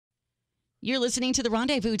You're listening to The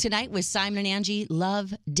Rendezvous tonight with Simon and Angie.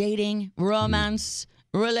 Love, dating, romance,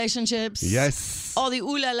 relationships. Yes. All the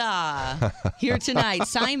ooh la la. Here tonight.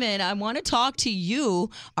 Simon, I want to talk to you,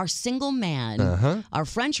 our single man, our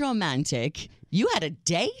French romantic. You had a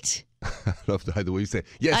date? I love the way you say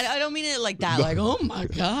yes. I don't mean it like that. Like, oh my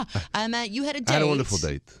God. I meant you had a date. I had a wonderful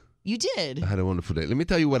date. You did? I had a wonderful date. Let me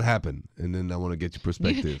tell you what happened, and then I want to get your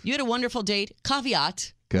perspective. You had a wonderful date.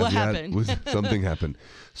 Caveat. What happened? Something happened.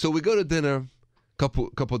 So we go to dinner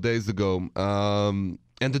couple days ago, and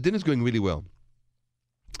the dinner's going really well.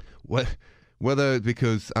 Whether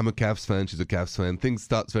because I'm a Cavs fan, she's a Cavs fan, things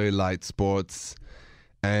starts very light, sports,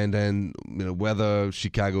 and then weather,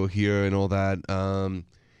 Chicago here, and all that. And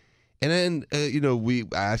then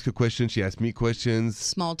I ask her questions, she asked me questions.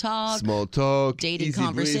 Small talk, dating easy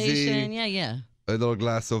conversation, breezy, yeah. A little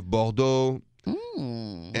glass of Bordeaux.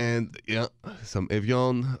 Mm. And some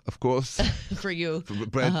Evian, of course, for you, for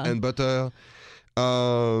bread and butter.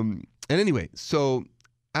 And anyway, so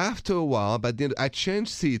after a while, by the end, I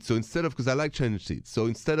changed seats. So because I like changing seats. So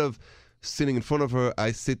instead of sitting in front of her,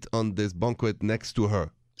 I sit on this banquet next to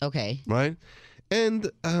her. Okay. Right?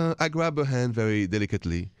 And I grab her hand very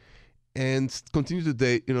delicately and continue to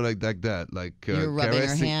date, like that. Like you're rubbing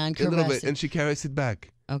her hand, a little bit, and she carries it back.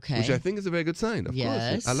 Okay. Which I think is a very good sign, of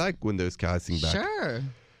course. I like when there's caressing back. Sure.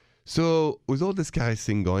 So with all this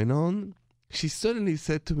caressing going on, she suddenly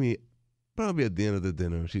said to me, probably at the end of the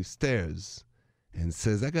dinner, she stares and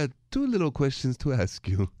says, I got 2 little questions to ask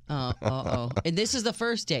you. And this is the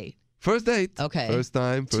first date? First date. Okay. First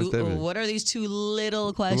time, first everything. What are these 2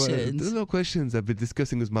 little questions? 2 little questions I've been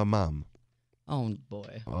discussing with my mom. Oh,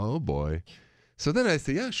 boy. Oh, boy. So then I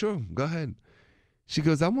say, yeah, sure, go ahead. She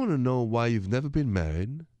goes, I want to know why you've never been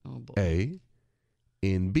married, oh, boy. A.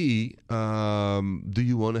 And B, do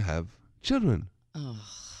you want to have children? Oh.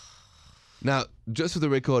 Now, just for the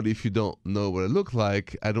record, if you don't know what I look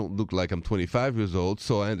like, I don't look like I'm 25 years old,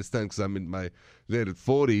 so I understand because I'm in my late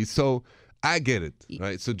 40s, so I get it,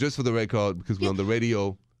 right? So just for the record, because we're on the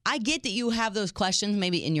radio. I get that you have those questions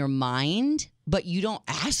maybe in your mind, but you don't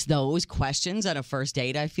ask those questions at a first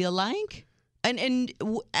date, I feel like. And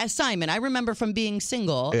as Simon, I remember from being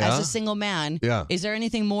single, as a single man, is there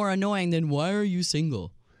anything more annoying than why are you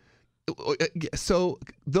single? So,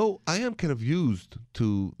 though I am kind of used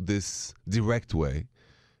to this direct way,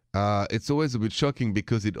 it's always a bit shocking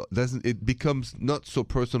because it becomes not so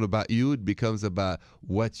personal about you, it becomes about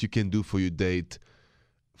what you can do for your date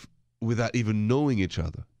without even knowing each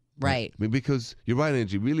other. Right. I mean, because you're right,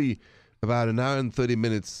 Angie, really about an hour and 30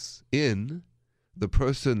 minutes in, the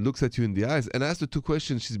person looks at you in the eyes and asks the 2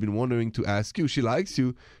 questions she's been wanting to ask you. She likes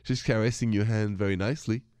you. She's caressing your hand very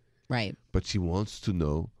nicely. Right. But she wants to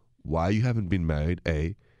know why you haven't been married,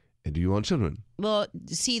 A, and do you want children? Well,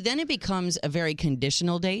 see, then it becomes a very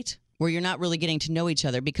conditional date where you're not really getting to know each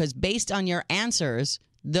other because based on your answers,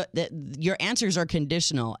 your answers are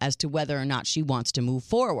conditional as to whether or not she wants to move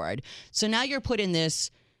forward. So now you're put in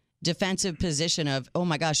this defensive position of, oh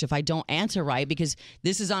my gosh, if I don't answer right, because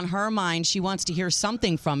this is on her mind, she wants to hear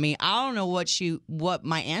something from me. I don't know what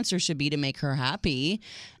my answer should be to make her happy.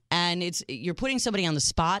 And you're putting somebody on the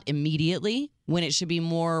spot immediately when it should be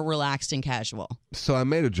more relaxed and casual. So I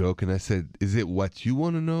made a joke and I said, is it what you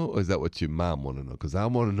want to know or is that what your mom want to know? Because I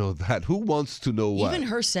want to know that. Who wants to know what? Even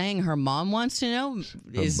her saying her mom wants to know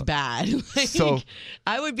is bad. So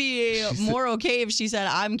I would be more okay if she said,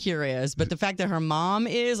 I'm curious. But the fact that her mom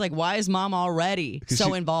is, like, why is mom already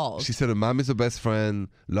so involved? She said her mom is her best friend,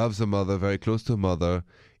 loves her mother, very close to her mother.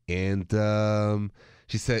 And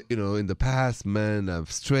she said, in the past, men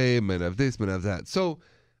have strayed, men have this, men have that. So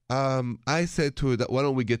I said to her that why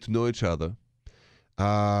don't we get to know each other?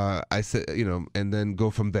 I said, and then go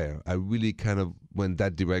from there. I really kind of went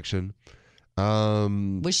that direction.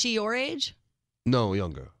 Was she your age? No,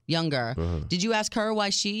 younger. Younger. Did you ask her why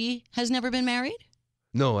she has never been married?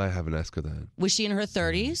 No, I haven't asked her that. Was she in her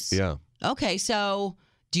 30s? Yeah. Okay, so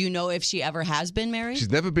do you know if she ever has been married?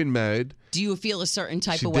 She's never been married. Do you feel a certain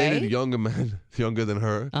type of way? She dated a younger man, younger than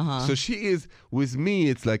her. So she is, with me,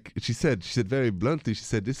 it's like, she said very bluntly, she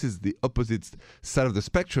said, this is the opposite side of the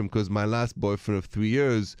spectrum because my last boyfriend of 3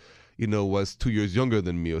 years, was 2 years younger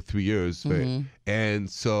than me or 3 years. Right? And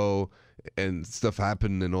so, and stuff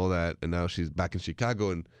happened and all that. And now she's back in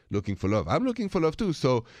Chicago and looking for love. I'm looking for love too.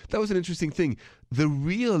 So that was an interesting thing. The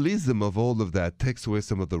realism of all of that takes away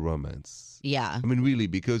some of the romance. Yeah. I mean, really,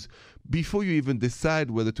 because before you even decide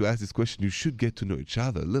whether to ask this question, you should get to know each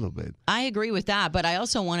other a little bit. I agree with that, but I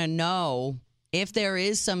also want to know if there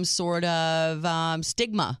is some sort of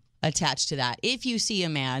stigma attached to that. If you see a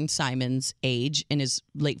man Simon's age, in his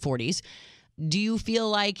late 40s, do you feel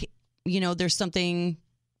like, there's something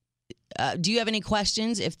do you have any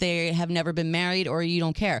questions if they have never been married or you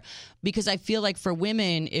don't care? Because I feel like for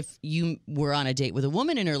women, if you were on a date with a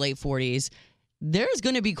woman in her late 40s, there's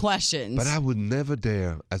going to be questions. But I would never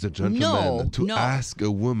dare, as a gentleman, to ask a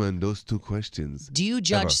woman those two questions. Do you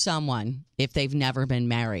judge someone if they've never been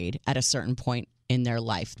married at a certain point in their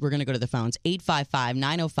life? We're going to go to the phones.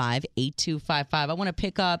 855-905-8255. I want to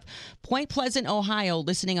pick up Point Pleasant, Ohio,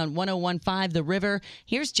 listening on 101.5 The River.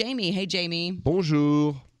 Here's Jamie. Hey, Jamie.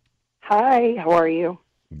 Bonjour. Hi, how are you?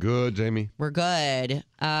 Good, Jamie. We're good.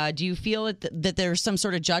 Do you feel that there's some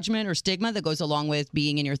sort of judgment or stigma that goes along with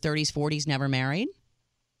being in your 30s, 40s, never married?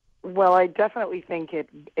 Well, I definitely think it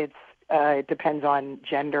depends on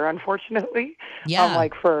gender, unfortunately. Yeah.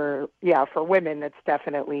 Like for women, it's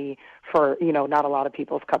definitely not a lot of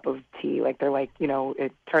people's cup of tea. Like they're like,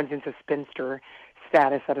 it turns into spinster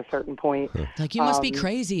status at a certain point. Like, you must be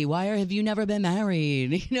crazy. Why have you never been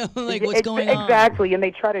married? Like, what's going on? Exactly. And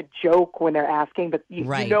they try to joke when they're asking, but you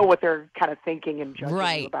know what they're kind of thinking and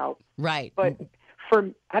judging you about. Right. But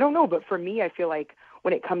I don't know, but for me, I feel like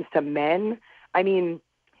when it comes to men, I mean,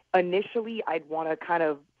 initially I'd want to kind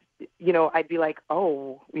of, I'd be like,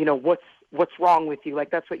 oh, what's wrong with you?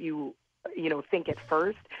 Like, that's what you think at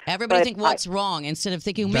first. Everybody think what's wrong instead of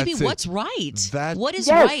thinking maybe what's right. What is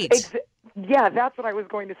right? Yeah, that's what I was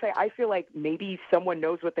going to say. I feel like maybe someone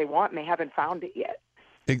knows what they want and they haven't found it yet.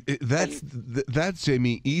 That's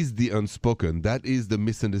Jamie, is the unspoken. That is the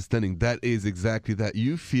misunderstanding. That is exactly that.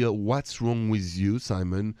 You feel what's wrong with you,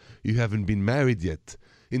 Simon. You haven't been married yet.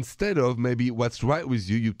 Instead of maybe what's right with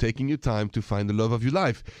you, you're taking your time to find the love of your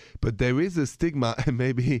life. But there is a stigma, and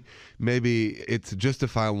maybe it's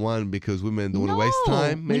justified one because women don't want to waste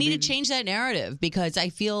time. We need to change that narrative because I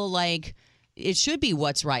feel like it should be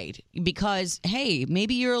what's right because, hey,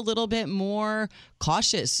 maybe you're a little bit more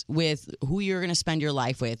cautious with who you're going to spend your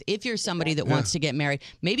life with. If you're somebody that wants to get married,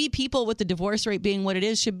 maybe people with the divorce rate being what it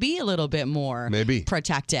is should be a little bit more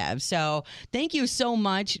protective. So thank you so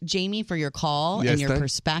much, Jamie, for your call and your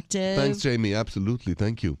perspective. Thanks, Jamie. Absolutely.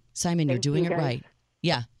 Thank you. Simon, you're doing it right.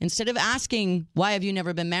 Yeah. Instead of asking, why have you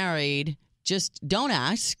never been married? Just don't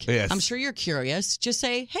ask. Yes. I'm sure you're curious. Just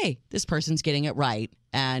say, hey, this person's getting it right.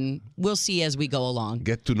 And we'll see as we go along.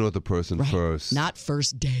 Get to know the person first. Not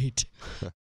first date.